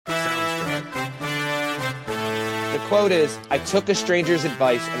quote is, "I took a stranger's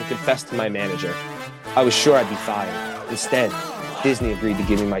advice and confessed to my manager. I was sure I'd be fired. Instead, Disney agreed to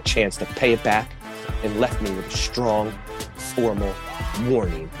give me my chance to pay it back and left me with a strong, formal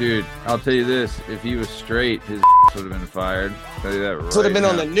warning." Dude, I'll tell you this. If he was straight, his would have been fired. I'll tell you that right This would have been now.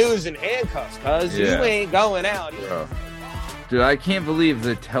 on the news in handcuffs, cuz you ain't going out. Bro. Dude, I can't believe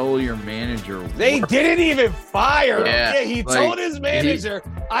they tell your manager. They didn't even fire him. Yeah. He told his manager,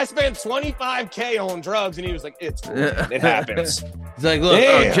 "I spent $25K on drugs," and he was like, "It's cool. It happens." He's like,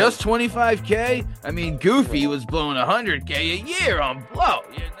 look, just $25K? I mean, Goofy was blowing $100K a year on blow,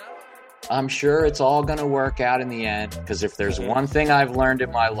 you know? I'm sure it's all going to work out in the end, because if there's one thing I've learned in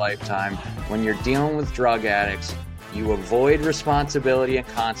my lifetime, when you're dealing with drug addicts, you avoid responsibility and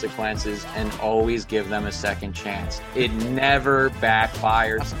consequences and always give them a second chance. It never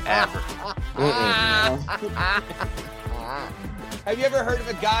backfires, ever. Have you ever heard of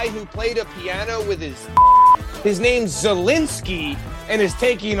a guy who played a piano with his name's Zelensky and is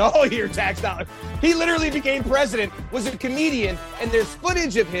taking all your tax dollars? He literally became president, was a comedian, and there's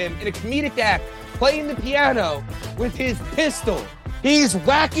footage of him in a comedic act playing the piano with his pistol. He's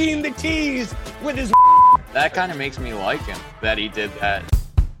whacking the keys with his... That kind of makes me like him, that he did that.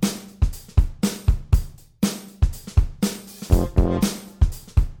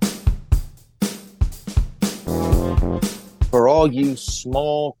 For all you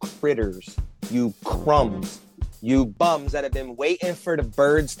small critters, you crumbs, you bums that have been waiting for the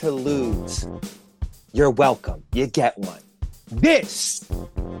birds to lose, you're welcome. You get one. This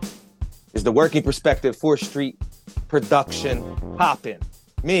is the Working Perspective 4th Street production poppin'.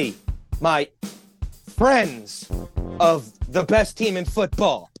 Me, my friends of the best team in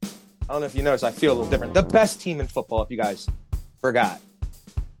football. I don't know if you noticed, I feel a little different. The best team in football, if you guys forgot.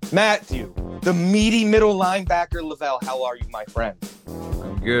 Matthew, the meaty middle linebacker, Lavelle. How are you, my friend?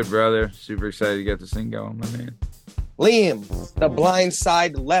 I'm good, brother. Super excited to get this thing going, my man. Liam, the blind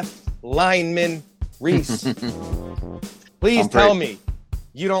side left lineman, Reese. Please tell me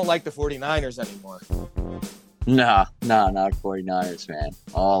you don't like the 49ers anymore. Nah, not 49ers, man.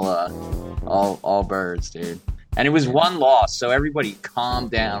 All birds, dude. And it was one loss, so everybody calm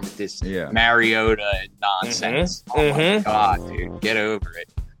down with this Mariota nonsense. My God, dude. Get over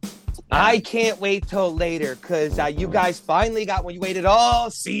it. I can't wait till later, because you guys finally got one. You waited all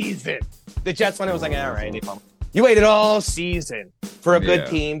season. The Jets one, it was like, all right. You waited all season for a good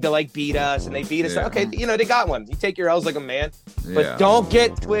team to, like, beat us, and they beat us. Okay, they got one. You take your L's like a man. But don't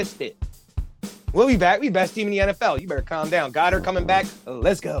get twisted. We'll be back. We best team in the NFL. You better calm down. Goddard coming back.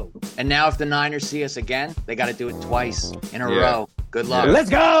 Let's go. And now if the Niners see us again, they got to do it twice in a row. Good luck. Let's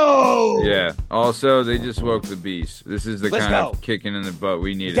go. Yeah. Also, they just woke the beast. This is the kind of kicking in the butt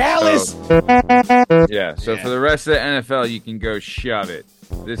we needed. Dallas. So for the rest of the NFL, you can go shove it.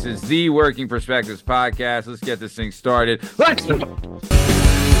 This is the Working Perspectives podcast. Let's get this thing started. Let's go.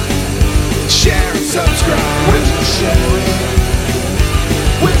 Share and subscribe. Would you share it?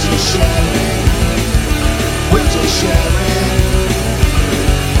 Would you share it? Would you share it?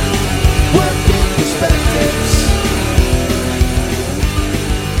 Working Perspectives.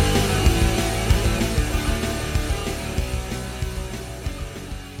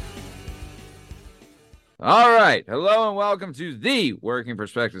 All right. Hello and welcome to the Working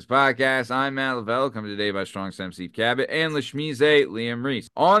Perspectives podcast. I'm Matt Lavelle, coming today by Strong Sam Steve Cabot and Houshmandzadeh Liam Reese.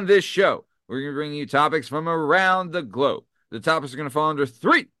 On this show, we're going to bring you topics from around the globe. The topics are going to fall under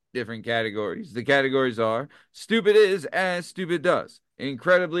 3 different categories. The categories are Stupid Is as Stupid Does,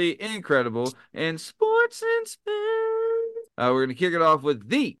 Incredibly Incredible, and Sports and Spin. We're going to kick it off with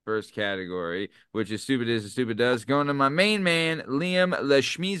the first category, which is Stupid Is as Stupid Does, going to my main man, Liam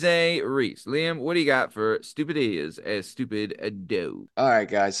Houshmandzadeh Reese. Liam, what do you got for Stupid Is as Stupid Do? All right,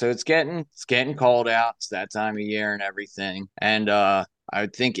 guys. So it's getting cold out. It's that time of year and everything. And I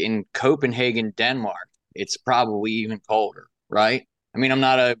would think in Copenhagen, Denmark, it's probably even colder, right? I mean, I'm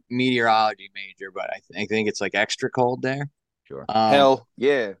not a meteorology major, but I think it's like extra cold there. Sure. Hell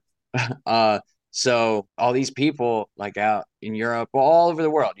yeah. So all these people like out in Europe, all over the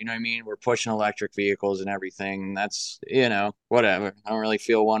world, you know what I mean? We're pushing electric vehicles and everything. That's, whatever. I don't really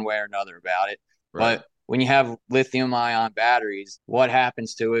feel one way or another about it. Right. But when you have lithium ion batteries, what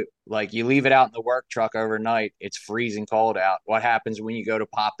happens to it? Like you leave it out in the work truck overnight, it's freezing cold out. What happens when you go to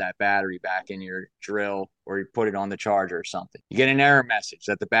pop that battery back in your drill or you put it on the charger or something? You get an error message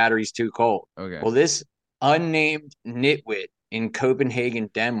that the battery's too cold. Okay. Well, this unnamed nitwit in Copenhagen,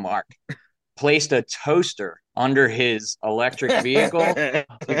 Denmark, placed a toaster under his electric vehicle to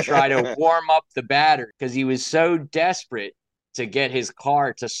try to warm up the battery because he was so desperate to get his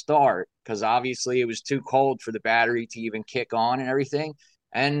car to start because obviously it was too cold for the battery to even kick on and everything.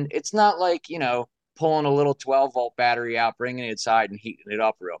 And it's not like, pulling a little 12-volt battery out, bringing it inside and heating it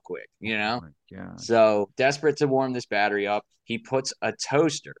up real quick, you know? Oh my God. So desperate to warm this battery up, he puts a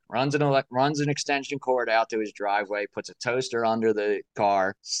toaster, runs an extension cord out to his driveway, puts a toaster under the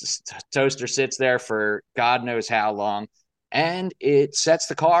car. Toaster sits there for God knows how long, and it sets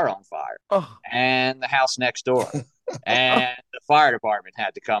the car on fire. Oh. And the house next door. And the fire department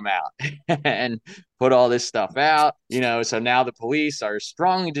had to come out and put all this stuff out, you know. So now the police are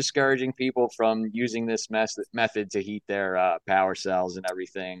strongly discouraging people from using this method to heat their power cells and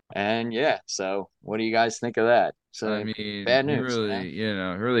everything. And yeah, so what do you guys think of that? So I mean, bad news.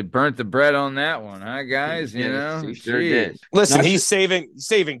 Really burnt the bread on that one, huh, guys? You know, he sure did. Listen, he's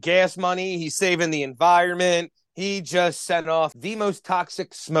saving gas money. He's saving the environment. He just sent off the most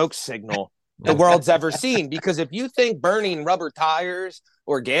toxic smoke signal the world's ever seen. Because if you think burning rubber tires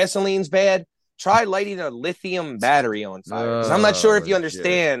or gasoline's bad, try lighting a lithium battery on fire. 'Cause I'm not sure if you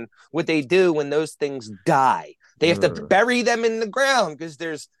understand what they do when those things die. They have to bury them in the ground because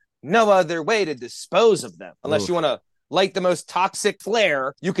there's no other way to dispose of them unless you want to light the most toxic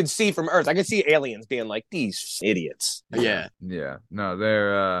flare you can see from Earth. I can see aliens being like, these idiots. Yeah. No,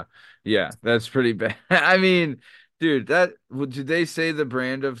 they're that's pretty bad. I mean, dude, did they say the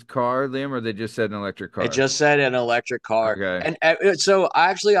brand of car, Liam, or they just said an electric car? It just said an electric car. Okay. And so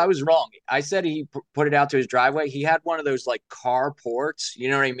I was wrong. I said he put it out to his driveway. He had one of those like car ports. You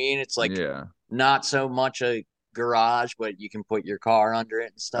know what I mean? It's like not so much a garage, but you can put your car under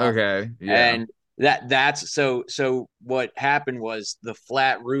it and stuff. Okay. Yeah. And that's so what happened was the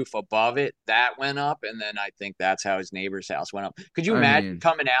flat roof above it that went up, and then I think that's how his neighbor's house went up. Could you imagine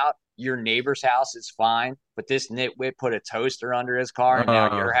coming out, your neighbor's house is fine, but this nitwit put a toaster under his car and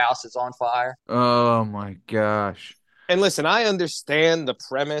now your house is on fire? Oh my gosh. And listen, I understand the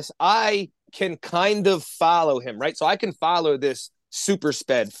premise. I can kind of follow him, right? So I can follow this super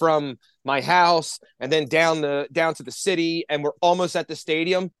sped from my house and then down to the city, and we're almost at the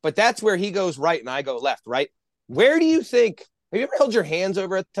stadium. But that's where he goes right and I go left, right? Where do you think? Have you ever held your hands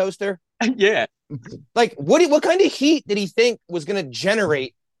over a toaster? Yeah. Like what kind of heat did he think was going to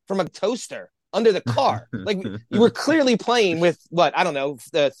generate from a toaster under the car? Like, you were clearly playing with what, I don't know,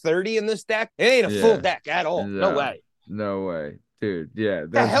 the 30 in this deck. It ain't a full deck at all. No way. No way. Dude, yeah.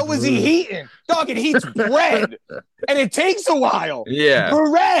 The hell was he heating? Dog, it heats bread. And it takes a while. Yeah.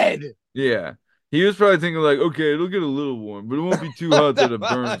 Bread. Yeah. He was probably thinking like, okay, it'll get a little warm, but it won't be too hot that it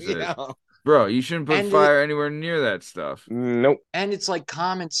burns it. Bro, you shouldn't put fire anywhere near that stuff. Nope. And it's like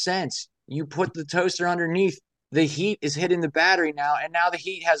common sense. You put the toaster underneath. The heat is hitting the battery now, and now the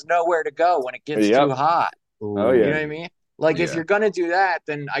heat has nowhere to go when it gets too hot. Oh, You know what I mean? Like, if you're going to do that,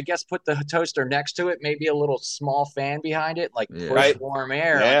 then I guess put the toaster next to it, maybe a little small fan behind it, like push warm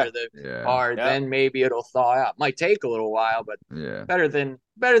air under the car, then maybe it'll thaw out. Might take a little while, but better than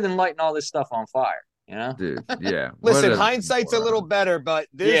lighting all this stuff on fire. You know? Dude, yeah. Listen, hindsight's a little better, but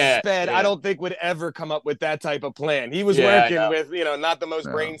this sped, I don't think would ever come up with that type of plan. He was working with, not the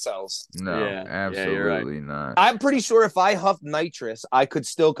most brain cells. No, absolutely not. I'm pretty sure if I huffed nitrous, I could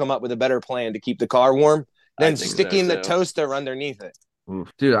still come up with a better plan to keep the car warm than sticking the toaster underneath it.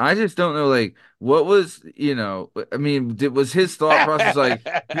 Dude, I just don't know, like, what was, I mean, was his thought process like,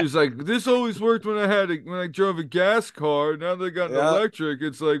 he was like, this always worked when I drove a gas car. Now they got an electric.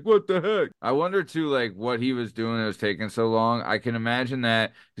 It's like, what the heck? I wonder, too, like, what he was doing that was taking so long. I can imagine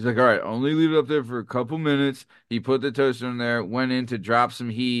that he's like, all right, only leave it up there for a couple minutes. He put the toaster in there, went in to drop some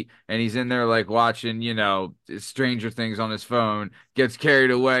heat, and he's in there, like, watching, Stranger Things on his phone, gets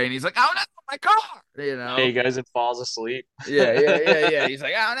carried away, and he's like, oh, no, my car! He goes and falls asleep. Yeah. He's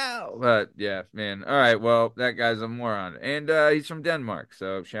like, oh no. But yeah, man. All right. Well, that guy's a moron. And he's from Denmark.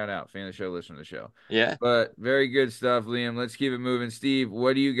 So shout out. Fan of the show, listen to the show. Yeah. But very good stuff, Liam. Let's keep it moving. Steve,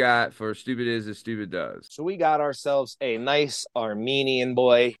 what do you got for Stupid Is as Stupid Does? So we got ourselves a nice Armenian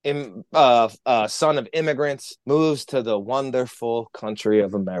boy, son of immigrants, moves to the wonderful country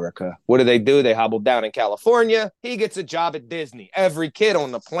of America. What do? They hobble down in California. He gets a job at Disney. Every kid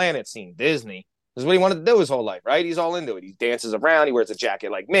on the planet's seen Disney. This is what he wanted to do his whole life, right? He's all into it. He dances around. He wears a jacket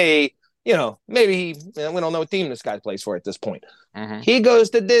like me. Maybe we don't know what team this guy plays for at this point. Mm-hmm. He goes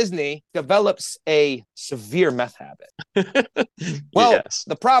to Disney, develops a severe meth habit. Well,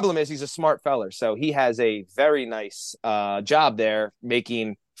 the problem is he's a smart feller. So he has a very nice job there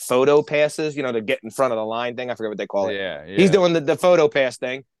making photo passes, to get in front of the line thing. I forget what they call it. Yeah. He's doing the photo pass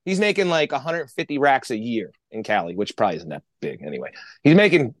thing. He's making like 150 racks a year in Cali, which probably isn't that big anyway. He's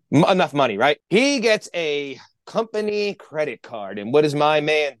making enough money, right? He gets a company credit card. And what does my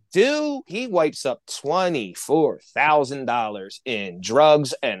man do? He wipes up $24,000 in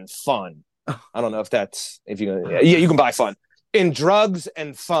drugs and fun. I don't know if you can buy fun in drugs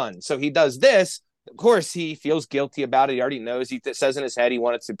and fun. So he does this Of course, he feels guilty about it. He already knows. He says in his head he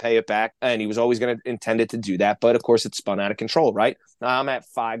wanted to pay it back, and he was always going to intend it to do that. But of course, it spun out of control, right? I'm at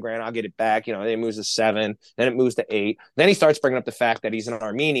 $5,000. I'll get it back. Then it moves to 7. Then it moves to 8. Then he starts bringing up the fact that he's an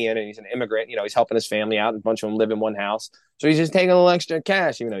Armenian and he's an immigrant. He's helping his family out, and a bunch of them live in one house. So he's just taking a little extra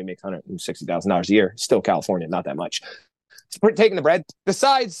cash, even though he makes $160,000 a year. Still California, not that much. Taking the bread.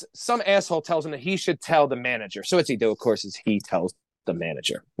 Besides, some asshole tells him that he should tell the manager. So what's he do? Of course, is he tells the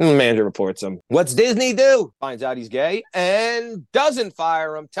manager. And the manager reports him. What's Disney do? Finds out he's gay and doesn't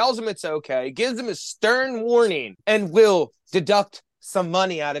fire him, tells him it's okay, gives him a stern warning, and will deduct some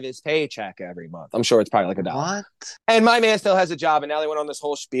money out of his paycheck every month. I'm sure it's probably like $1. What? And my man still has a job, and now they went on this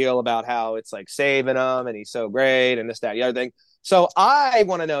whole spiel about how it's like saving him and he's so great and this, that, the other thing. So I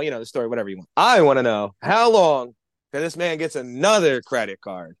want to know, the story, whatever you want. I want to know how long till this man gets another credit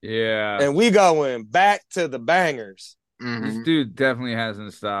card. Yeah. And we going back to the bangers. This dude definitely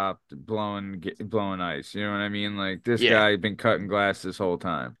hasn't stopped blowing ice. You know what I mean? Like, this guy been cutting glass this whole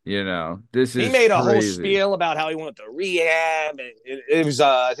time. This is he made a crazy. whole spiel about how he went to rehab. It was,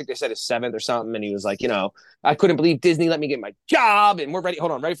 I think they said his 7th or something. And he was like, I couldn't believe Disney let me get my job. And we're ready.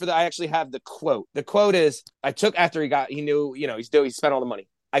 Hold on, ready for that? I actually have the quote. The quote is, he knew, he spent all the money.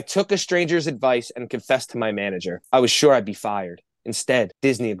 I took a stranger's advice and confessed to my manager. I was sure I'd be fired. Instead,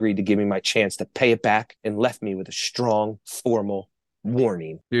 Disney agreed to give me my chance to pay it back and left me with a strong, formal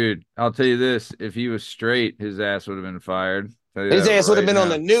warning. Dude, I'll tell you this. If he was straight, his ass would have been fired. His ass would have been on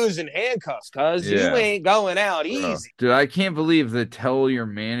the news in handcuffs, cuz you ain't going out easy. Dude, I can't believe the tell your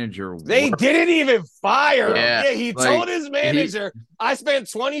manager. They didn't even fire him. Yeah, he told his manager, I spent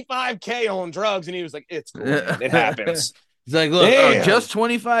 $25K on drugs, and he was like, it's cool, man. It happens. He's like, look, just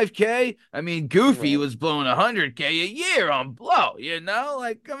 $25K? I mean, Goofy was blowing $100K a year on blow,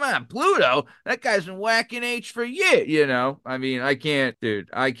 Like, come on, Pluto, that guy's been whacking H for years, I mean, I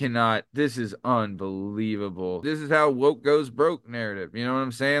cannot. This is unbelievable. This is how woke goes broke narrative. You know what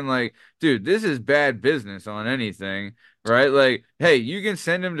I'm saying? Like, dude, this is bad business on anything. Right? Like, hey, you can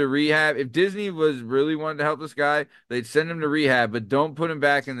send him to rehab. If Disney was really wanting to help this guy, they'd send him to rehab, but don't put him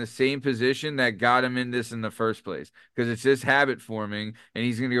back in the same position that got him in this in the first place, because it's just habit forming, and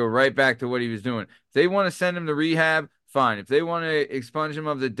he's going to go right back to what he was doing. If they want to send him to rehab, fine. If they want to expunge him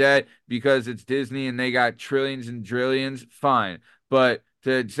of the debt because it's Disney and they got trillions and trillions, fine. But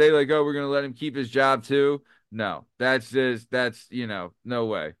to say like, oh, we're going to let him keep his job too, no. That's no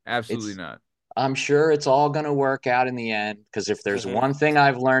way. Absolutely not. I'm sure it's all going to work out in the end, because if there's one thing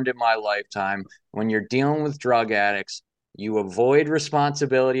I've learned in my lifetime, when you're dealing with drug addicts, you avoid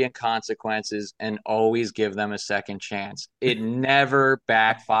responsibility and consequences and always give them a second chance. It never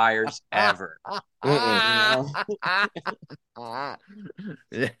backfires ever. And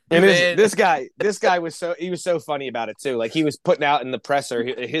this guy was so funny about it too. Like, he was putting out in the presser,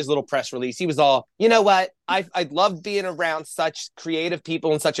 his little press release, he was all, you know what? I love being around such creative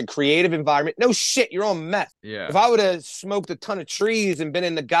people in such a creative environment. No shit, you're on meth. Yeah. If I would have smoked a ton of trees and been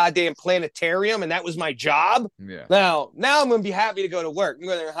in the goddamn planetarium and that was my job, now I'm gonna be happy to go to work. I'm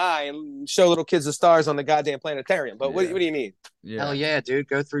going there high and show little kids the stars on the goddamn planetarium. But what do you mean? Yeah. Hell yeah, dude.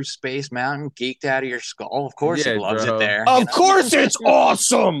 Go through Space Mountain, geeked out of your skull. Of course he loves it there. Of course it's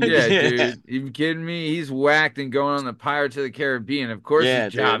awesome. Yeah, dude. You kidding me? He's whacked and going on the Pirates of the Caribbean. Of course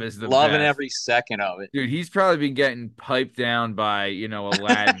his job is the loving best. Every second of it. Dude, he's probably been getting piped down by,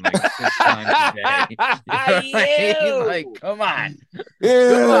 Aladdin like 6 times a day. You know what I mean? Like, come on.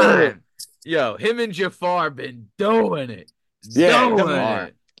 Come on. Yo, him and Jafar been doing it.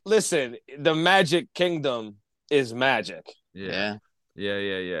 Listen, the Magic Kingdom is magic. Yeah,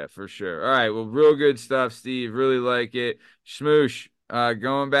 for sure. All right, well, real good stuff, Steve. Really like it. Smoosh,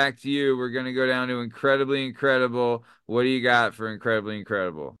 going back to you, we're going to go down to Incredibly Incredible. What do you got for Incredibly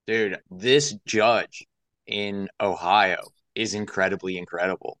Incredible? Dude, this judge in Ohio is incredibly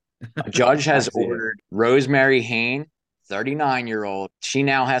incredible. A judge has ordered Rosemary Hain, 39-year-old. She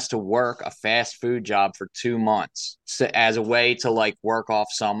now has to work a fast food job for 2 months as a way to like work off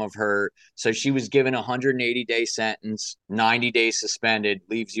some of her. So she was given a 180-day sentence, 90 days suspended,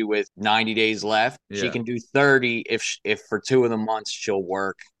 leaves you with 90 days left. Yeah. She can do 30 if for 2 of the months she'll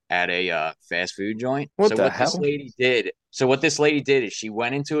work at a fast food joint. What this lady did is she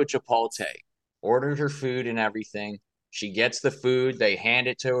went into a Chipotle, ordered her food and everything. She gets the food, they hand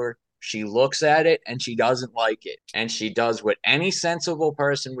it to her. She looks at it and she doesn't like it. And she does what any sensible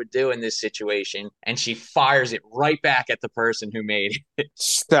person would do in this situation. And she fires it right back at the person who made it.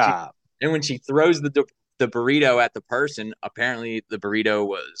 Stop. And when she throws the burrito at the person, apparently the burrito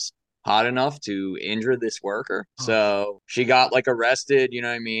was hot enough to injure this worker. So she got like arrested, you know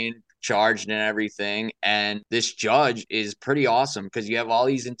what I mean? charged and everything. And this judge is pretty awesome because you have all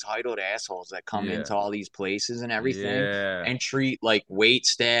these entitled assholes that come into all these places and everything and treat like wait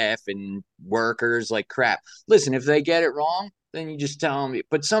staff and workers like crap. Listen, if they get it wrong, then you just tell them.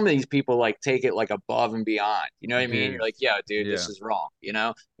 But some of these people like take it like above and beyond. You know what I mean? You're like, yeah, dude, this is wrong. You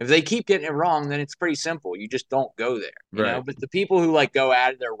know, if they keep getting it wrong, then it's pretty simple. You just don't go there. You know, but the people who like go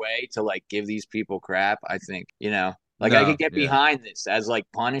out of their way to like give these people crap, I think, you know, like I could get behind this as like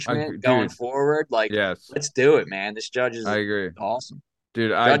punishment going forward. Like, let's do it, man. This judge is awesome.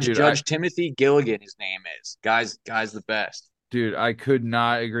 Dude, Judge Timothy Gilligan, his name is. Guy's the best. Dude, I could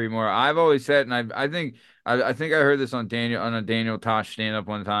not agree more. I've always said, and I think I heard this on a Daniel Tosh stand-up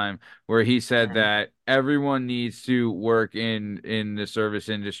one time where he said that everyone needs to work in the service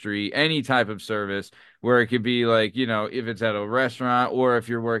industry, any type of service, where it could be like, you know, if it's at a restaurant or if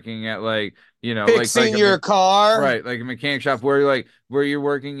you're working at like, you know, fixing your car, right? Like a mechanic shop where you're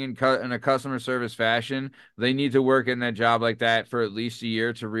working in a customer service fashion. They need to work in that job like that for at least a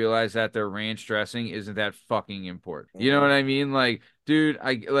year to realize that their ranch dressing isn't that fucking important. You know what I mean? Like, dude,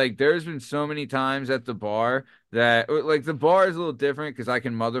 there's been so many times at the bar that like the bar is a little different because I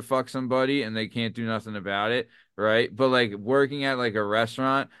can motherfuck somebody and they can't do nothing about it. Right. But like working at like a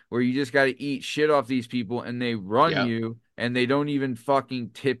restaurant where you just got to eat shit off these people and they run you and they don't even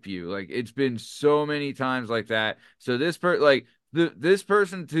fucking tip you. Like it's been so many times like that. So this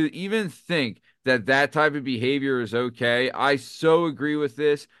person to even think that type of behavior is okay. I so agree with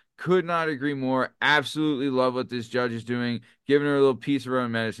this. Could not agree more. Absolutely love what this judge is doing, giving her a little piece of her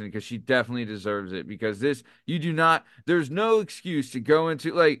own medicine because she definitely deserves it. Because there's no excuse to go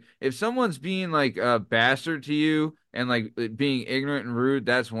into, like, if someone's being like a bastard to you and like being ignorant and rude,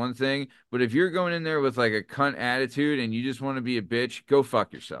 that's one thing. But if you're going in there with like a cunt attitude and you just want to be a bitch, go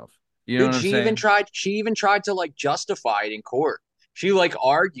fuck yourself. You know what I'm saying? She even tried to like justify it in court. She like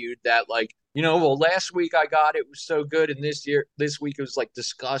argued that like, you know, well, last week I got it was so good, and this week it was like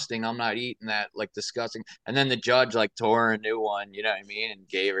disgusting. I'm not eating that, like disgusting. And then the judge like tore her a new one, you know what I mean, and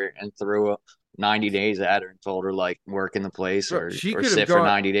gave her and threw 90 days at her and told her like work in the place or sit for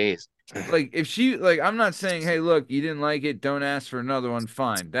 90 days. Like if she like, I'm not saying, hey, look, you didn't like it, don't ask for another one.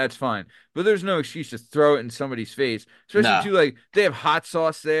 Fine, that's fine. But there's no excuse to throw it in somebody's face, especially too like they have hot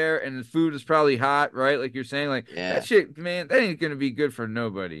sauce there and the food is probably hot, right? Like you're saying, like that shit, man, that ain't gonna be good for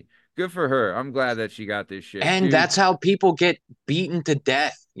nobody. Good for her. I'm glad that she got this shit. And that's how people get beaten to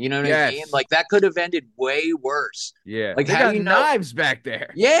death. You know what I mean? Like that could have ended way worse. Yeah. Like they got knives back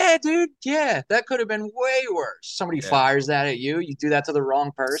there. Yeah, dude. Yeah. That could have been way worse. Somebody fires that at you. You do that to the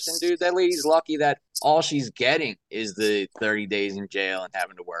wrong person, dude. That lady's lucky that all she's getting is the 30 days in jail and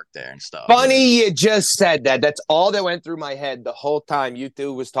having to work there and stuff. Funny you just said that. That's all that went through my head the whole time you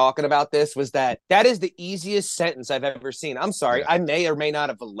two was talking about this was that is the easiest sentence I've ever seen. I'm sorry. I may or may not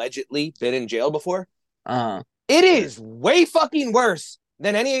have allegedly been in jail before. It is way fucking worse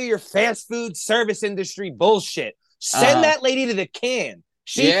than any of your fast food service industry bullshit. Send that lady to the can.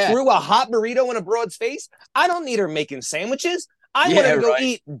 She threw a hot burrito in a broad's face. I don't need her making sandwiches. I want her to go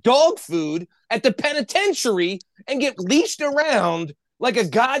eat dog food at the penitentiary and get leashed around like a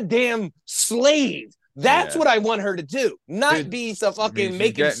goddamn slave. That's what I want her to do. Not be so fucking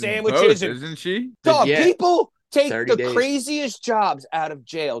making sandwiches. Isn't she? Dog, people take the craziest jobs out of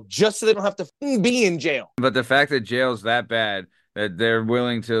jail just so they don't have to be in jail. But the fact that jail's that bad that they're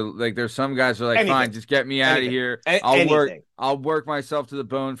willing to, like, there's some guys who are like, fine, just get me out of here. I'll work myself to the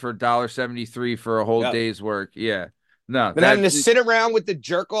bone for $1.73 for a whole day's work. Yeah. No. And having to sit around with the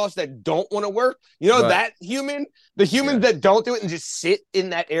jerk-offs that don't want to work. You know, the humans that don't do it and just sit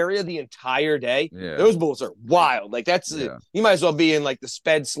in that area the entire day. Yeah. Those bulls are wild. Like, that's you might as well be in, like, the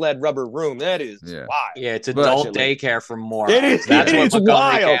sped sled rubber room. That is wild. Yeah, it's adult daycare for morons. It is. That's what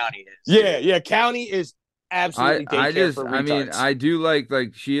Montgomery County is. Yeah. County is absolutely daycare for retards. I mean, I do like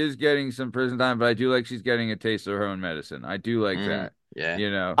she is getting some prison time, but I do like she's getting a taste of her own medicine. I do like that. Yeah,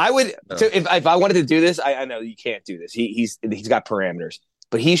 you know, I would. So if I wanted to do this, I know you can't do this. He's got parameters,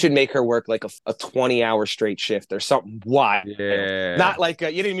 but he should make her work like a 20-hour straight shift or something wild. Yeah, not like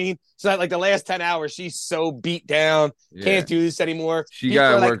you know what I mean. It's not like the last 10 hours. She's so beat down, can't do this anymore. She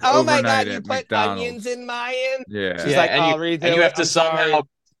got to work overnight. Oh my god, you put McDonald's. onions in mine. Yeah, she's like, I'll redo it. You have to somehow.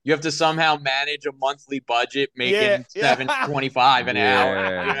 You have to somehow manage a monthly budget, making $7.25 an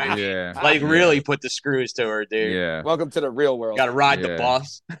hour. You know like really put the screws to her, dude. Yeah. Welcome to the real world. Got to ride the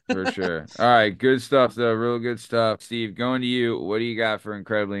bus for sure. All right, good stuff though, real good stuff. Steve, going to you. What do you got for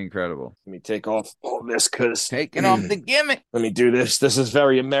incredibly incredible? Let me take off all this because taking off the gimmick. Let me do this. This is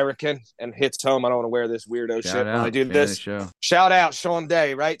very American and hits home. I don't want to wear this weirdo shit when I do this. Shout out Sean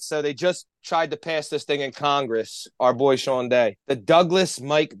Day, right? So they just tried to pass this thing in Congress, our boy Sean Day, the Douglas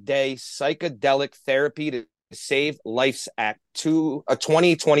Mike Day Psychedelic Therapy to Save Life's Act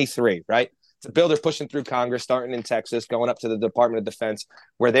 2023, right? It's a bill they're pushing through Congress, starting in Texas, going up to the Department of Defense,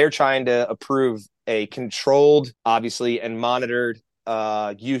 where they're trying to approve a controlled, obviously, and monitored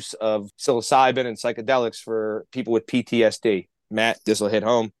use of psilocybin and psychedelics for people with PTSD. Matt, this will hit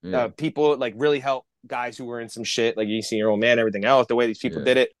home. Yeah. People like really help guys who were in some shit, like you see your old man, everything else, the way these people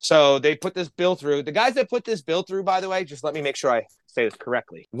did it. So they put this bill through. The guys that put this bill through, by the way, just let me make sure I say this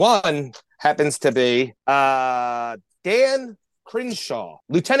correctly. One happens to be Dan Crenshaw,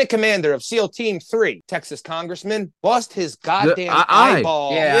 Lieutenant Commander of SEAL Team 3, Texas congressman, lost his goddamn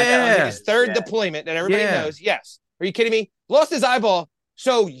eyeball on his third deployment that everybody knows. Yes. Are you kidding me? Lost his eyeball.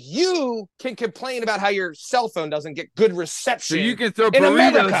 So you can complain about how your cell phone doesn't get good reception. So you can throw in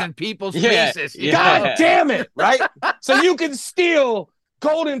burritos in people's faces. God damn it, right? So you can steal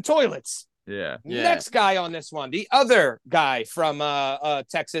golden toilets. Yeah. Next guy on this one, the other guy from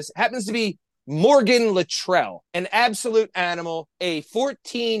Texas, happens to be Morgan Luttrell, an absolute animal, a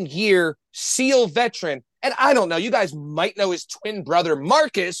 14-year SEAL veteran. And I don't know, you guys might know his twin brother,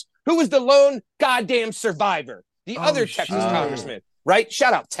 Marcus, who was the lone goddamn survivor. The other Texas congressman. Right?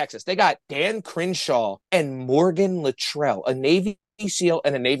 Shout out Texas. They got Dan Crenshaw and Morgan Luttrell, a Navy SEAL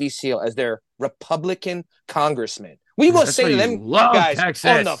and a Navy SEAL, as their Republican congressman. We will say to them guys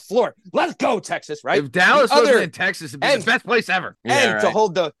Texas on the floor, let's go, Texas, right? If Dallas wasn't in Texas, it'd be the best place ever. To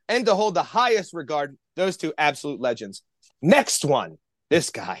hold the highest regard, those two absolute legends. Next one, this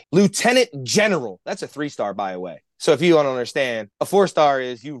guy, Lieutenant General. That's a 3-star, by the way. So if you don't understand, a 4-star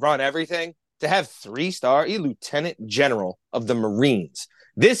is you run everything. To have 3-star, a Lieutenant General of the Marines.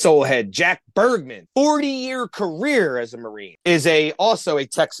 This old head, Jack Bergman, 40-year career as a Marine, is also a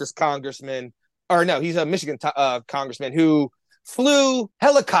Texas congressman. Or no, he's a Michigan congressman who flew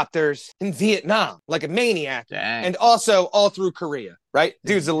helicopters in Vietnam like a maniac. Dang. And also all through Korea, right?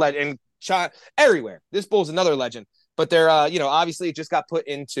 Dude's a legend. China, everywhere. This bull's another legend. But they're, obviously it just got put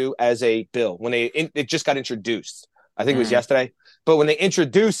into as a bill when it just got introduced. I think it was yesterday. But when they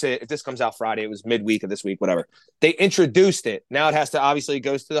introduce it, if this comes out Friday, it was midweek of this week, whatever. They introduced it. Now it has to, obviously, it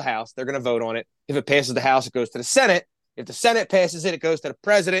goes to the House. They're going to vote on it. If it passes the House, it goes to the Senate. If the Senate passes it, it goes to the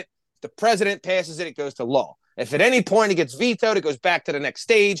president. If the president passes it, it goes to law. If at any point it gets vetoed, it goes back to the next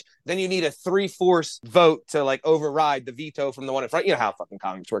stage. Then you need a 3/4 vote to like override the veto from the one in front. You know how fucking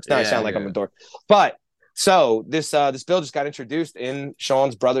Congress works. Now I sound like I'm a dork. But so this bill just got introduced in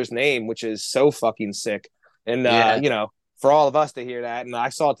Sean's brother's name, which is so fucking sick. And, for all of us to hear that. And I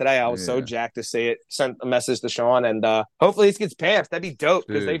saw it today. I was so jacked to see it. Sent a message to Sean, and hopefully this gets passed. That'd be dope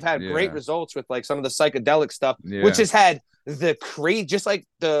because they've had great results with like some of the psychedelic stuff, which has had the just like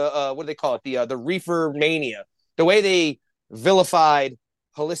the what do they call it? The reefer mania. The way they vilified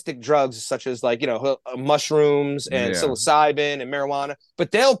holistic drugs such as like mushrooms and psilocybin and marijuana, but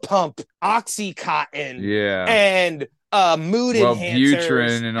they'll pump Oxycontin and mood enhancers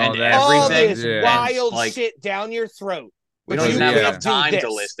Butrin and all that, all this wild shit down your throat. We don't even have enough time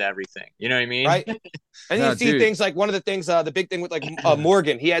to list everything. You know what I mean? Right? And you see things like one of the things, the big thing with like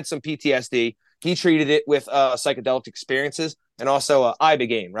Morgan, he had some PTSD. He treated it with psychedelic experiences and also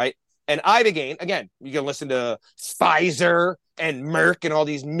Ibogaine, right? And Ibogaine, again, you can listen to Pfizer and Merck and all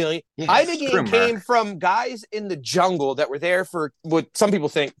these million. Ibogaine came from guys in the jungle that were there for what some people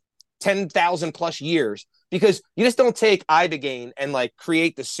think 10,000 plus years. Because you just don't take Ibogaine and like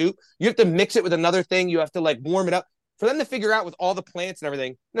create the soup. You have to mix it with another thing. You have to like warm it up. For them to figure out with all the plants and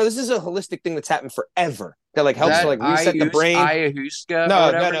everything, this is a holistic thing that's happened forever. That like helps to like reset the brain. Ayahuasca?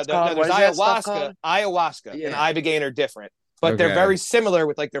 No. There's ayahuasca and Ibogaine are different, but they're very similar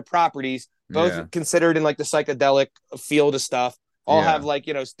with like their properties. Both considered in like the psychedelic field of stuff. All have like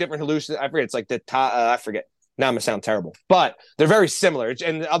different hallucinations. I forget. It's like I forget. Now I'm gonna sound terrible, but they're very similar.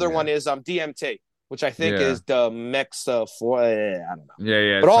 And the other one is DMT, which I think is the Mexa for I don't know.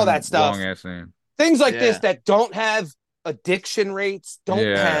 Yeah. But all that stuff. Long-ass name. Things like this that don't have addiction rates, don't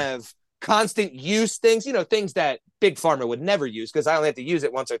have constant use things, things that Big Pharma would never use because I only have to use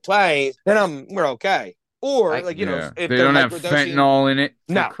it once or twice, then we're okay. Or if they don't have fentanyl in it,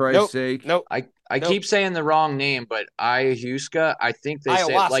 for Christ's sake. Nope. I keep saying the wrong name, but ayahuasca, I think they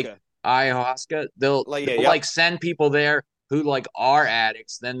say like ayahuasca. They'll like send people there who like are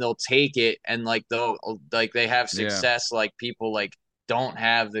addicts, then they'll take it and like they have success, like people like don't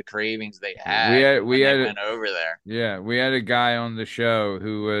have the cravings they had. We went over there. Yeah, we had a guy on the show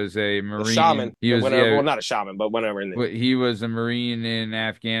who was a Marine. A shaman. He was not a shaman, but went over in there. He was a Marine in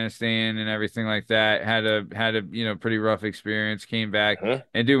Afghanistan and everything like that. Had a pretty rough experience. Came back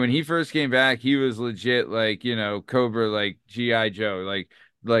and dude, when he first came back, he was legit like Cobra, like G.I. Joe, like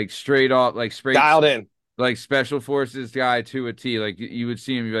like straight off, like Dialed in. like special forces guy to a T. Like you would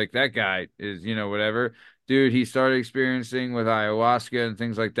see him, you'd be like, that guy is, whatever. Dude, he started experiencing with ayahuasca and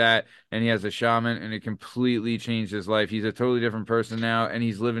things like that, and he has a shaman, and it completely changed his life. He's a totally different person now, and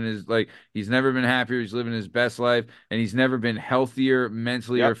he's living he's never been happier. He's living his best life, and he's never been healthier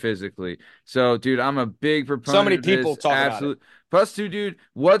mentally or physically. So, dude, I'm a big proponent So many of people this. talk about it. Plus, two, dude,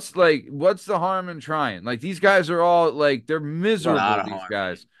 what's the harm in trying? Like these guys are all like they're miserable. Not a These harm.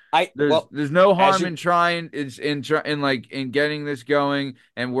 guys. Well, There's no harm you- in trying. It's in getting this going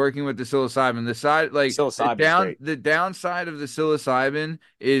and working with the psilocybin. The side Psilocybin's great. the downside of the psilocybin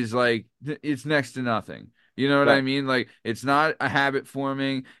is like it's next to nothing. You know what I Right. mean? Like it's not a habit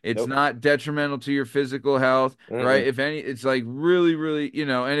forming. It's Nope. not detrimental to your physical health, right? If any, it's like really, really,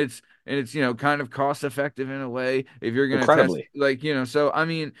 and it's kind of cost effective in a way if you're going to test, Incredibly. like so I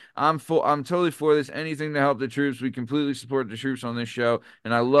mean I'm totally for this, anything to help the troops. We completely support the troops on this show,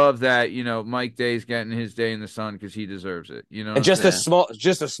 and I love that Mike Day's getting his day in the sun because he deserves it, And just a small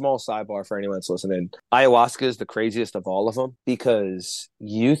sidebar for anyone that's listening. Ayahuasca is the craziest of all of them because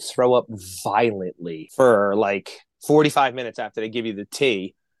you throw up violently for like 45 minutes after they give you the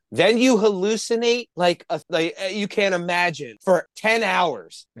tea. Then you hallucinate like you can't imagine for 10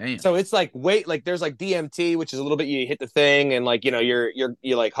 hours. Damn. So it's like there's like DMT, which is a little bit you hit the thing and like you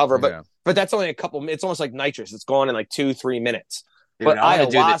like hover, but that's only a couple. It's almost like nitrous. It's gone in like 2-3 minutes. Dude, but I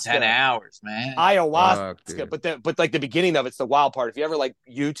want to do the ayahuasca- 10 hours, man. Ayahuasca, but like the beginning of it's the wild part. If you ever like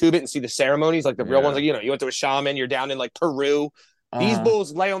YouTube it and see the ceremonies, like the real ones, like you went to a shaman, you're down in like Peru. These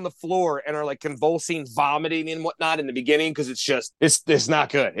bulls lay on the floor and are like convulsing, vomiting and whatnot in the beginning because it's not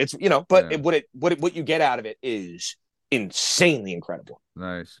good. It's what you get out of it is insanely incredible.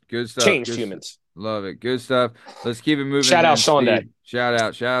 Nice, good stuff. Changed humans. Love it. Good stuff. Let's keep it moving. Shout out Sean Day. Shout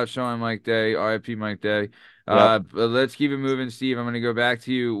out Sean Mike Day. R.I.P. Mike Day. Yep. But let's keep it moving, Steve. I'm going to go back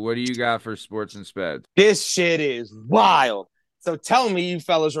to you. What do you got for sports and sped? This shit is wild. So tell me, you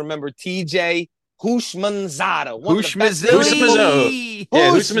fellas remember TJ Houshmandzadeh. Houshmandzadeh. Yeah,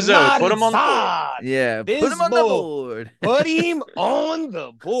 Houshmandzadeh. Put him on the board. Yeah, put him on the board. Put him on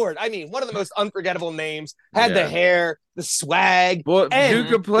the board. I mean, one of the most unforgettable names. Had the hair, the swag, and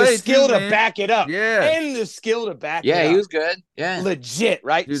the skill to back it up. Yeah. And the skill to back it up. Yeah, he was good. Yeah. Legit,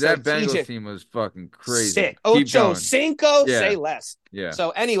 right? Dude, that Bengals team was fucking crazy. Sick. Ocho Cinco, say less. Yeah. So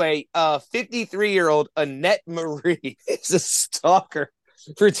anyway, 53-year-old Annette Marie is a stalker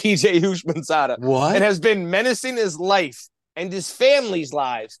for TJ Houshmandzadeh. What? And has been menacing his life and his family's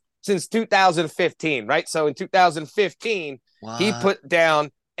lives since 2015, right? So in 2015, he put down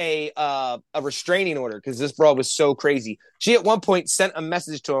a restraining order because this broad was so crazy. She at one point sent a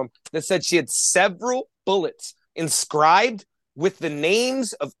message to him that said she had several bullets inscribed with the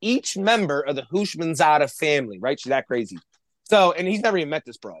names of each member of the Houshmandzadeh family, right? She's that crazy. So, and he's never even met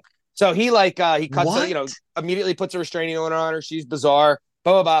this broad. So he cuts her, immediately puts a restraining order on her. She's bizarre.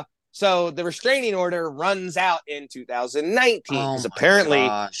 Blah, blah, blah. So the restraining order runs out in 2019 because apparently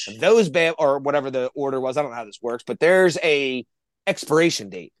those or whatever the order was, I don't know how this works, but there's a expiration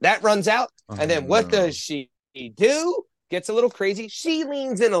date that runs out. And then what does she do? Gets a little crazy. She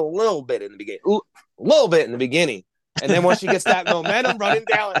leans in a little bit in the beginning. And then once she gets that momentum running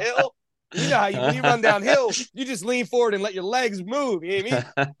downhill, you know how when you run downhill, you just lean forward and let your legs move. You know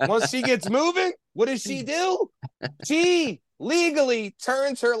what I mean? Once she gets moving, what does she do? She legally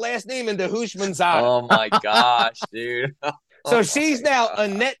turns her last name into Houshmandzadeh. Oh my gosh, dude. So she's now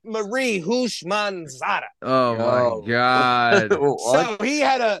Annette Marie Houshmandzadeh. Oh my God. So he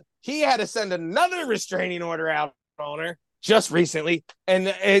had to send another restraining order out on her just recently, and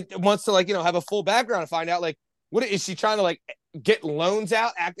it wants to have a full background and find out what is she trying to get loans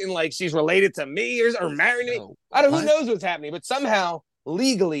out, acting like she's related to me or marrying me. I don't know, who knows what's happening, but somehow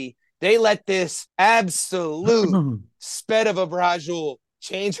legally they let this absolute sped of a brajul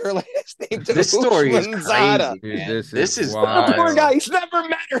change her last name to this story is Houshmandzadeh. crazy. Dude, this is wild. Poor guy, he's never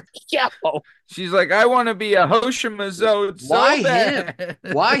met her. She's like, I want to be a Houshmandzadeh. Why him?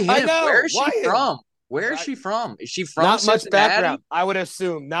 Why him? I know. Where is she Why from? Where is she from? Is she from Not much Cincinnati? background. I would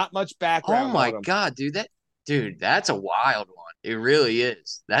assume not much background. Oh my God, dude, that's a wild one. It really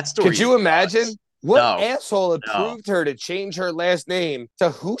is. That story. Could you imagine what No. asshole approved her to change her last name to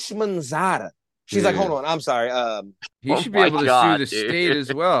Houshmandzadeh? She's like, hold on, I'm sorry. He should be able to sue the state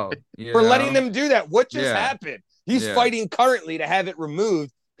as well for letting them do that. What just Yeah. happened? He's fighting currently to have it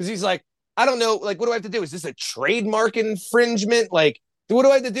removed because he's like, I don't know, what do I have to do? Is this a trademark infringement? What do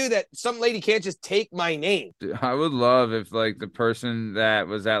I have to do that some lady can't just take my name? I would love if the person that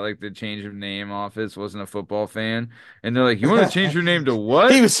was at the change of name office wasn't a football fan, and they're like, "You want to change your name to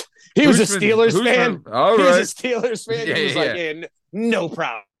what?" He was a Houshman's- Steelers fan. Houshman- all He was a right. Steelers fan. Yeah, He was yeah, like, no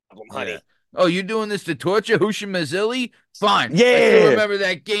problem, honey. Yeah. Oh, you doing this to torture Houshmandzadeh? Fine. I Yeah. still remember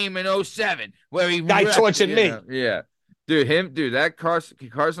that game in 07 where he Guy wrecked, tortured me. Yeah. Dude, that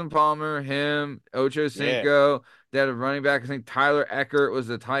Carson Palmer, him, Ocho Cinco, they had a running back. I think Tyler Eckert was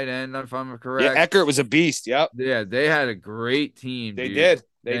the tight end, if I'm correct. Yeah, Eckert was a beast. Yep. Yeah, they had a great team. They dude. did.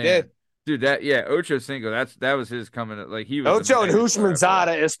 They Man. did. Dude, Ocho Cinco, that was his coming. Like he was Ocho and amazing forever.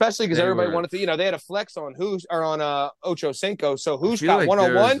 Houshmandzadeh, especially because They everybody were- wanted to, they had a flex on Ocho Cinco. So I Hoosh feel got like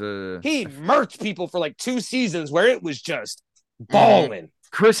 101. there's a- He murked people for like 2 seasons where it was just balling.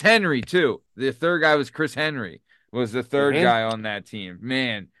 Chris Henry too. The third guy was Chris Henry. Was the third Mhm. guy on that team.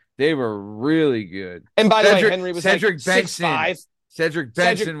 Man, they were really good. And by the way, Cedric- Henry was Cedric like Benson. 6'5". Cedric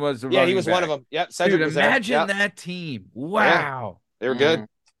Benson was the Yeah, he running was back. one of them. Yep. Cedric Dude, was there. imagine Yep. that team. Wow. They were good.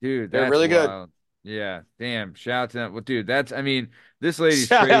 Dude, They're that's really good. wild. Yeah, damn. Shout out to them. Well, dude, this lady's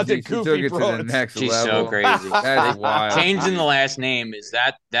Shout out crazy. to She took Goofy it to the Broads. next She's level. so crazy. That's wild. Changing the last name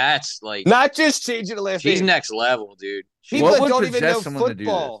that's like Not just changing the last she's name. next level, dude. People What that would don't even possess know someone to do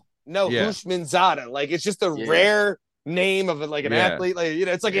football know Yeah. Houshmandzadeh. Like, it's just a Yeah. rare name of an Yeah. athlete. Like,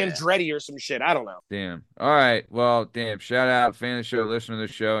 it's like Yeah. Andretti or some shit. I don't know. Damn. All right. Well, damn. Shout out, fan of the show, listener of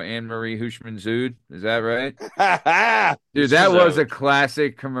the show, Anne Marie Houshmandzadeh. Is that right? Dude, that was a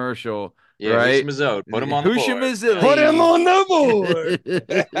classic commercial. Yeah, right? Houshmandzadeh. Put him on the board. Houshmandzadeh. Put him on the board.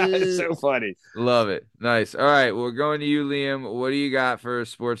 It's so funny. Love it. Nice. All right. Well, we're going to you, Liam. What do you got for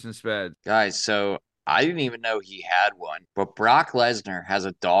sports and sped? Guys, so I didn't even know he had one, but Brock Lesnar has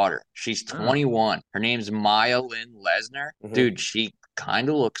a daughter. She's 21. Her name's Maya Lynn Lesnar. Mhm. Dude, she kind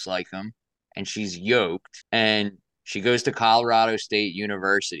of looks like him, and she's yoked, and she goes to Colorado State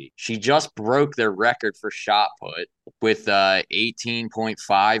University. She just broke their record for shot put with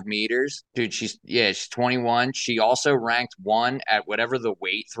 18.5 meters. Dude, she's 21. She also ranked 1 at whatever the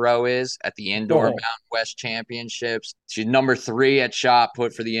weight throw is at the Indoor Mountain West Championships. She's number 3 at shot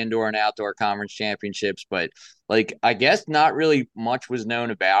put for the Indoor and Outdoor Conference Championships. But, like, I guess not really much was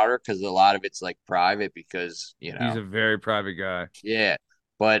known about her because a lot of it's, like, private because, He's a very private guy. Yeah.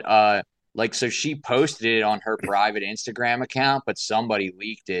 But, like, so she posted it on her private Instagram account, but somebody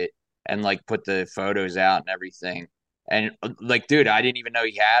leaked it and, like, put the photos out and everything. And, like, dude, I didn't even know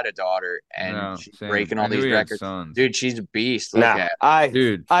he had a daughter, and No, she's same. breaking I all knew these he had records. sons. Dude, she's a beast. Look Nah, at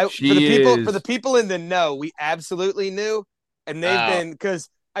Dude, for she the people in the know, we absolutely knew, and they've been because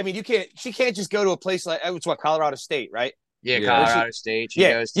I mean, she can't just go to a place like it's Colorado State, right? Yeah, Yeah. Colorado State. She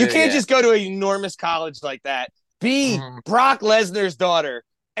Yeah, goes to, you can't yeah. just go to an enormous college like that. Be Mhm. Brock Lesnar's daughter,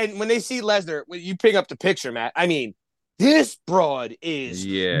 and when they see Lesnar, when you pick up the picture, Matt. I mean, this broad is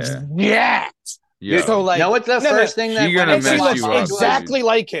jacked. Yo. So like, You know what the first thing that She went gonna and to she mess my looks you mind up, was? exactly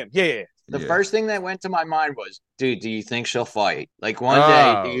like him. Yeah. The Yeah. first thing that went to my mind was, dude, do you think she'll fight? Like one Oh,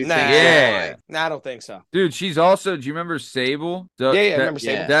 day, do you nah. think Yeah. she'll fight? No, I don't think so. Dude, she's also, do you remember Sable? Yeah, I remember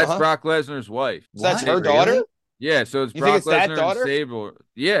yeah. Sable. That's Uh-huh. Brock Lesnar's wife. So that's What? her daughter. Really? Yeah, so it's You think Brock it's that Lesnar daughter? and Sable.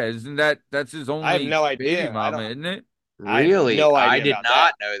 Yeah, isn't that's his only I have no idea. baby I mama, don't- isn't it? I have Really? no I idea did about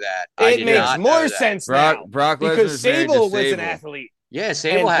not know that. I It did makes not more know that. sense now Brock because Lesnar's married to Sable was an Sable. athlete. Yeah,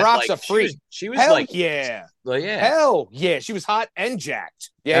 Sable And had Brock's like a freak. She was Hell like, yeah. well, yeah. Hell yeah. She was hot and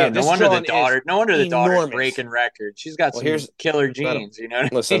jacked. Yeah, Yeah. no this wonder the John is daughter. No wonder the daughter's enormous. breaking records. She's got Well, some here's- killer genes. You know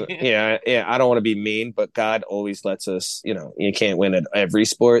what I Listen, mean? yeah, I don't want to be mean, but God always lets us, you can't win at every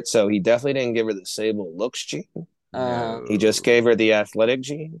sport. So he definitely didn't give her the Sable looks gene. Uh-huh. He just gave her the athletic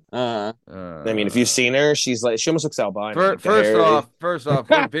gene. Uh-huh. I mean, if you've seen her, she's like, she almost looks albino. Like the First hair- off,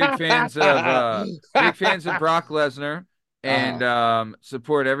 we're big fans of Brock Lesnar and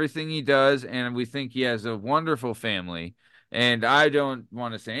support everything he does, and we think he has a wonderful family. And I don't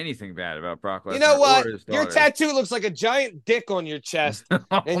want to say anything bad about Brock Lesnar. You know what? or his Your daughter. tattoo looks like a giant dick on your chest,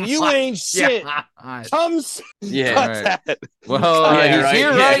 and you my ain't shit. God. Comes, Yeah. cut right. that. Well, Yeah, he's right.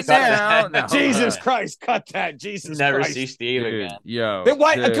 here Yeah, right cut now. that. No, Jesus Christ, cut that. Jesus Never Christ. see Steve dude, again. yo. Then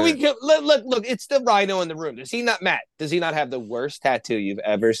why dude. can we look? It's the rhino in the room. Does he not, Matt? Does he not have the worst tattoo you've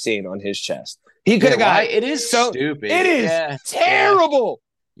ever seen on his chest? He could have Why? got It is so stupid. It is Yeah. terrible.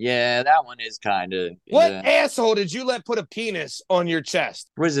 Yeah, that one is kind of. What Yeah. asshole did you let put a penis on your chest?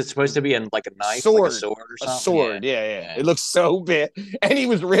 Was it supposed to be in like a knife, Sword. like a sword or A something? sword. Yeah. Yeah. It looks so big, and he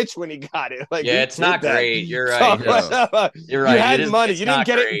was rich when he got it. Like, Yeah, who it's did not that? great. You're So, right. You're right. You had It is- money. it's You didn't not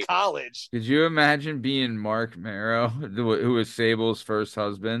get it in great. college. Could you imagine being Mark Marrow, who was Sable's first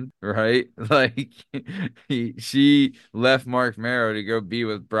husband, right? Like, she left Mark Marrow to go be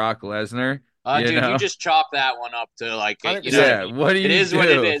with Brock Lesnar. Dude, know? you just chop that one up to like, you know, 100%. what I Yeah, mean? what do you It is do? what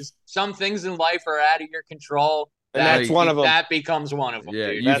it is. Some things in life are out of your control. And that's one of them. That becomes one of them, Yeah,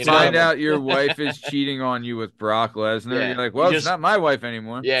 dude. you That's find one of out your wife is cheating on you with Brock Lesnar. Yeah. You're like, You well, just- it's not my wife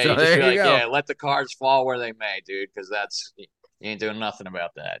anymore. Yeah, so you just there be you like, go. yeah, let the cards fall where they may, dude, because you ain't doing nothing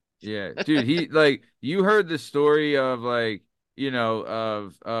about that. Yeah, dude, he like you heard the story of like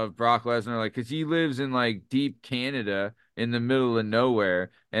of Brock Lesnar, like because he lives in like deep Canada in the middle of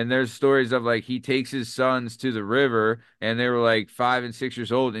nowhere, and there's stories of like he takes his sons to the river, and they were like 5 and 6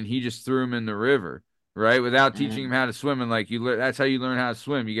 years old, and he just threw them in the river, right, without teaching them how to swim, and like that's how you learn how to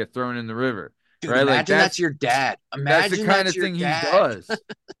swim. You get thrown in the river, Dude, right? Like imagine that's your dad. that's the Imagine kind that's of thing your he dad. does.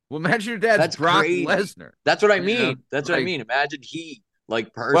 Well, imagine your dad's That's Brock crazy. Lesnar. That's what I You mean. know, That's what I like- mean. Imagine he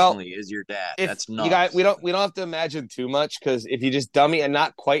like personally is your dad. If That's you nuts. guys, we don't have to imagine too much, because if you just dummy and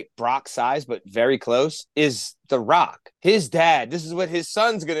not quite Brock size, but very close, is The Rock. His dad. This is what his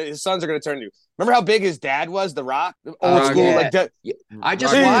sons are gonna turn to. Remember how big his dad was, The Rock? Old school, yeah. like that. I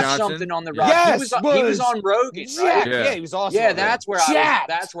just Rocky watched Johnson? something on The Yeah. Rock. Yes, he was was on Rogan, right? Yeah, he was awesome. Yeah, on that. that's where Jacked.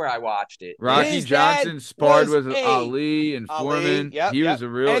 that's where I watched it. Rocky His dad Johnson sparred was with a- Ali and Foreman. yep, he was yep. a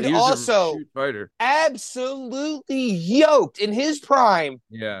real, And he was also- a shoot fighter. Absolutely yoked in his prime.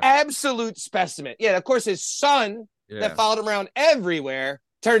 Yeah, Absolute specimen. Yeah, of course, his son yeah. that followed him around everywhere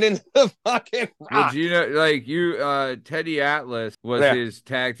turned into the fucking Well, Rock. do you know, like Teddy Atlas was Yeah. his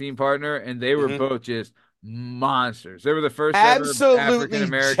tag team partner, and they were Mhm. both just monsters. They were the first Absolutely ever African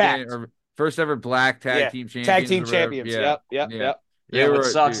American jacked. or first ever black tag Yeah, team champions. Tag team or whatever. champions. Yeah. Yep. They Yeah, what were-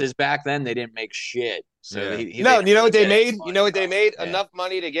 sucks dude, is back then they didn't make shit. So Yeah. No, they you know what they didn't get made? any You know what they money made? from it. Enough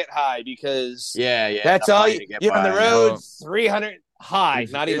money to get high, because Yeah, that's enough all money you. to get You're on the by. road, No. 300 high,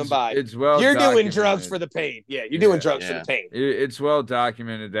 not even by. It's well. You're doing documented. drugs for the pain. Yeah, you're Yeah, doing drugs for yeah. the pain. It's well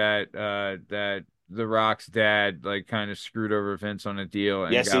documented that that The Rock's dad like kind of screwed over Vince on a deal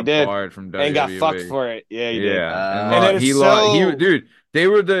and Yes, got he did. barred from WWE. And got fucked for it. Yeah, he did. Yeah, And it's he so- lost. Dude, they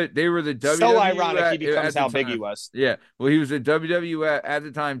were the WWE. So ironic he at becomes the how big time. he was. Yeah, well, he was the WWF at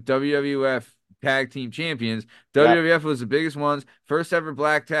the time. WWF tag team champions. WWF was the biggest ones. First ever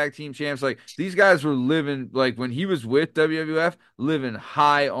black tag team champs. Like these guys were living like when he was with WWF, living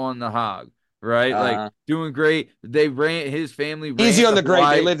high on the hog. Right, like doing great. They ran his family. Easy ran on the grade.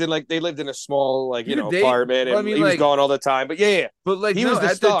 Hawaii. They lived in a small Dude, apartment, well, I and mean, he was like- gone all the time. But yeah. But like He no, was the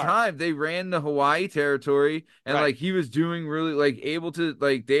at star. the time they ran the Hawaii territory, and Right. like he was doing really like able to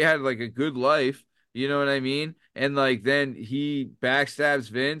like they had like a good life, you know what I mean? And like then he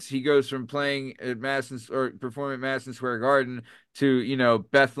backstabs Vince. He goes from playing at Madison or performing at Madison Square Garden to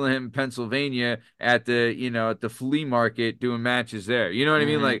Bethlehem, Pennsylvania at the flea market doing matches there. You know what I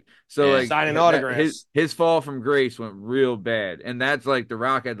mean? Mhm. Like so Yeah. like Signing that- autographs. His fall from grace went real bad, and that's like The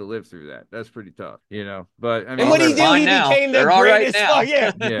Rock had to live through that. That's pretty tough, But I mean, And what he they're do, he fine now. became the They're all right greatest. now.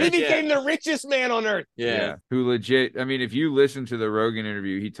 Yeah. Yeah. He became the richest man on earth. Yeah. Who legit, I mean, if you listen to the Rogan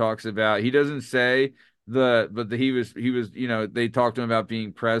interview, he talks about, he doesn't say he was, they talked to him about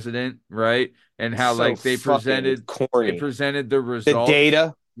being president, right? And how So like they fucking corny. presented the The results.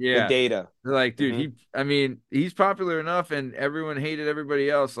 data. Yeah. The data. They're like, dude, Mhm. he's popular enough and everyone hated everybody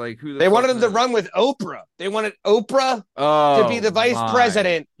else. Like who the They fuck wanted him to knows? run with Oprah. They wanted Oprah to to be the vice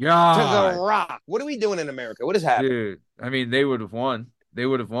president to God. The Rock. What are we doing in America? What is happening? Dude, I mean, they would have won. They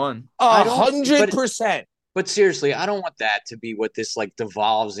would have won. I don't- 100%. But seriously, I don't want that to be what this like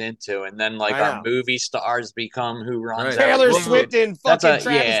devolves into, and then like I our know. movie stars become who runs. Right. Taylor everything. Swift and That's fucking a-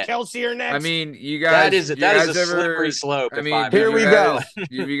 Travis yeah. Kelsey are next. I mean, you That guys, is a ever, slippery slope. I if mean, I've Here ever we heard go. of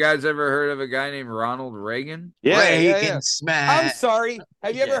it. Have you guys ever heard of a guy named Ronald Reagan? Reagan I'm smash. sorry.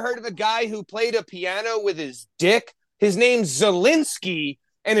 Have you Yeah. ever heard of a guy who played a piano with his dick? His name's Zelensky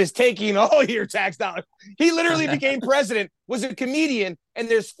and is taking all your tax dollars. He literally became president, was a comedian, and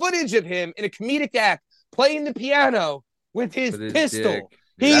there's footage of him in a comedic act playing the piano with his With his pistol. dick.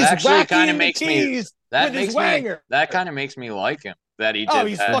 He's That actually whacking kinda the makes me- keys That with his makes me. wanger. That kind of makes me like him. That he did. Oh,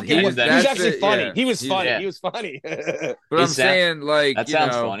 he's that. fucking. He's- He was that's actually it, funny. yeah. He was funny. Yeah. He was funny. But I'm Is that- saying, like, That you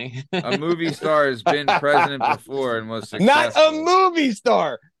sounds know, funny. a movie star has been president before and was Not successful. a movie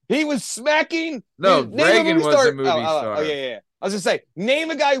star. He was smacking. No, Name Reagan was star. a movie star. Oh, yeah. I was gonna say, name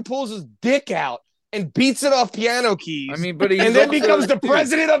a guy who pulls his dick out and beats it off piano keys. I mean, but he's and then also- becomes the dude,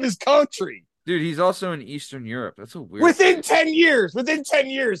 president of his country Dude, he's also in Eastern Europe. That's a weird. within 10 years. Within 10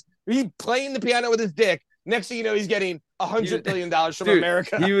 years, he playing the piano with his dick. Next thing you know, he's getting $100 billion from Dude,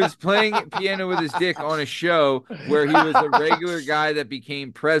 America. He was playing piano with his dick on a show where he was a regular guy that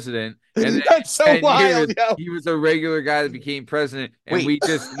became president. And then That's so 10 wild, years, yo. he was a regular guy that became president, and Wait.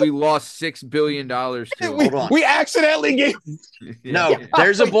 we lost $6 billion to him. We, Hold on. we accidentally gave. No, Yeah.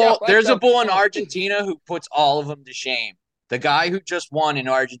 there's a bull. Yeah, There's a what bull in the fuck? Argentina who puts all of them to shame. The guy who just won in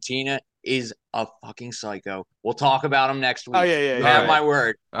Argentina, is a fucking psycho. We'll talk about him next week. Oh, yeah. You have All my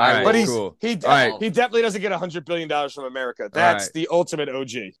word. All right, But cool. he All right. definitely doesn't get $100 billion from America. That's right. the ultimate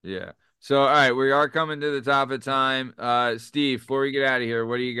OG. Yeah. So, all right, we are coming to the top of time. Steve, before we get out of here,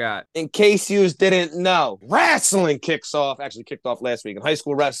 what do you got? In case you didn't know, wrestling kicked off last week in high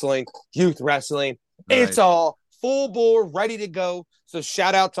school wrestling, youth wrestling. Nice. It's all full bore, ready to go. So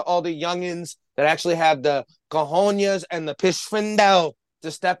shout out to all the youngins that actually have the cojones and the pishfindel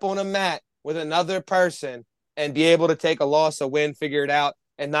to step on a mat with another person and be able to take a loss, a win, figure it out,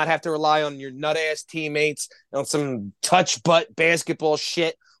 and not have to rely on your nut-ass teammates on some touch-butt basketball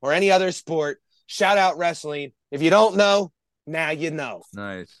shit or any other sport. Shout out wrestling. If you don't know, now you know.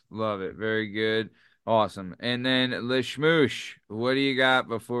 Nice. Love it. Very good. Awesome. And then Lishmoosh, what do you got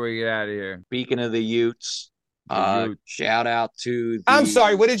before we get out of here? Speaking of the Utes, Utes. shout out to the I'm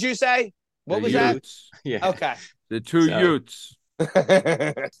sorry, what did you say? What The was Utes. Yeah. that? Okay. The two Utes.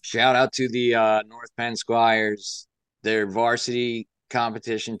 Shout out to the North Penn Squires. Their varsity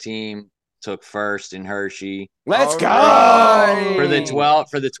competition team took first in Hershey. Let's All go. right. For the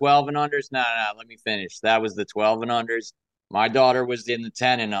 12 and unders. No, let me finish. That was the 12 and unders. My daughter was in the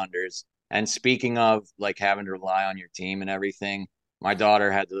 10 and unders. And speaking of like having to rely on your team and everything, my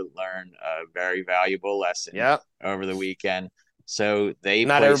daughter had to learn a very valuable lesson over the weekend. So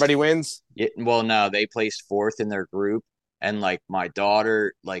Not everybody wins. Well, no, they placed fourth in their group. And like my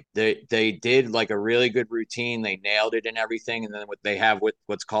daughter, like they did like a really good routine. They nailed it and everything. And then they have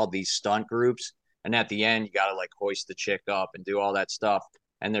what's called these stunt groups. And at the end, you got to like hoist the chick up and do all that stuff.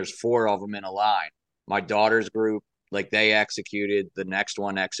 And there's 4 of them in a line. My daughter's group, like they executed, the next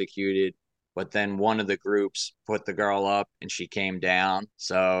one executed, but then one of the groups put the girl up and she came down.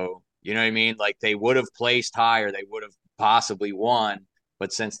 So, you know what I mean? Like they would have placed higher. They would have possibly won.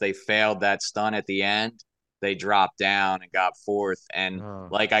 But since they failed that stunt at the end, they dropped down and got fourth. And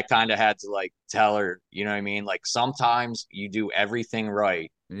like I kind of had to like tell her, you know what I mean? Like sometimes you do everything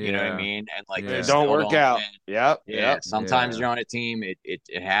right. You know what I mean? And like it don't work out. Win. Yeah. Sometimes you're on a team, it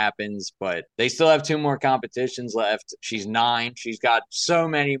happens, but they still have 2 more competitions left. She's 9. She's got so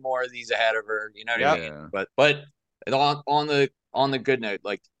many more of these ahead of her. You know what I mean? But on the good note,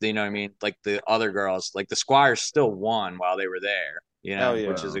 like you know what I mean? Like the other girls, like the Squires still won while they were there. You know,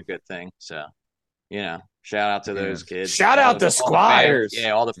 which is a good thing. So, you know. Shout out to those kids. Shout out to Squires.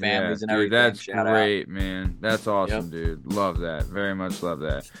 All the families and everything. That's great, man. That's awesome, dude. Love that. Very much love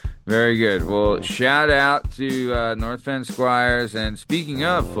that. Very good. Well, shout out to North Penn Squires. And speaking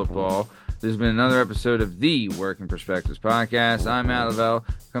of football, this has been another episode of the Working Perspectives Podcast. I'm Matt Lavelle,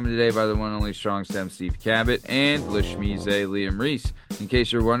 coming today by the one and only Strong Stem Steve Cabot and Lishmadzadeh Liam Reese. In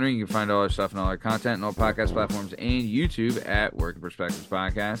case you're wondering, you can find all our stuff and all our content on all podcast platforms and YouTube at Working Perspectives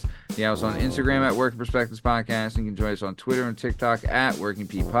Podcast. You have us on Instagram at Working Perspectives Podcast, and you can join us on Twitter and TikTok at Working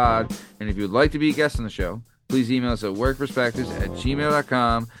P Pod. And if you would like to be a guest on the show, please email us at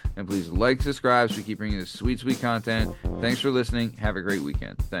workperspectives@gmail.com. And please like, subscribe so we keep bringing you this sweet, sweet content. Thanks for listening. Have a great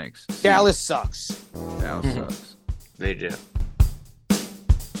weekend. Thanks. Dallas sucks. Dallas sucks. They do.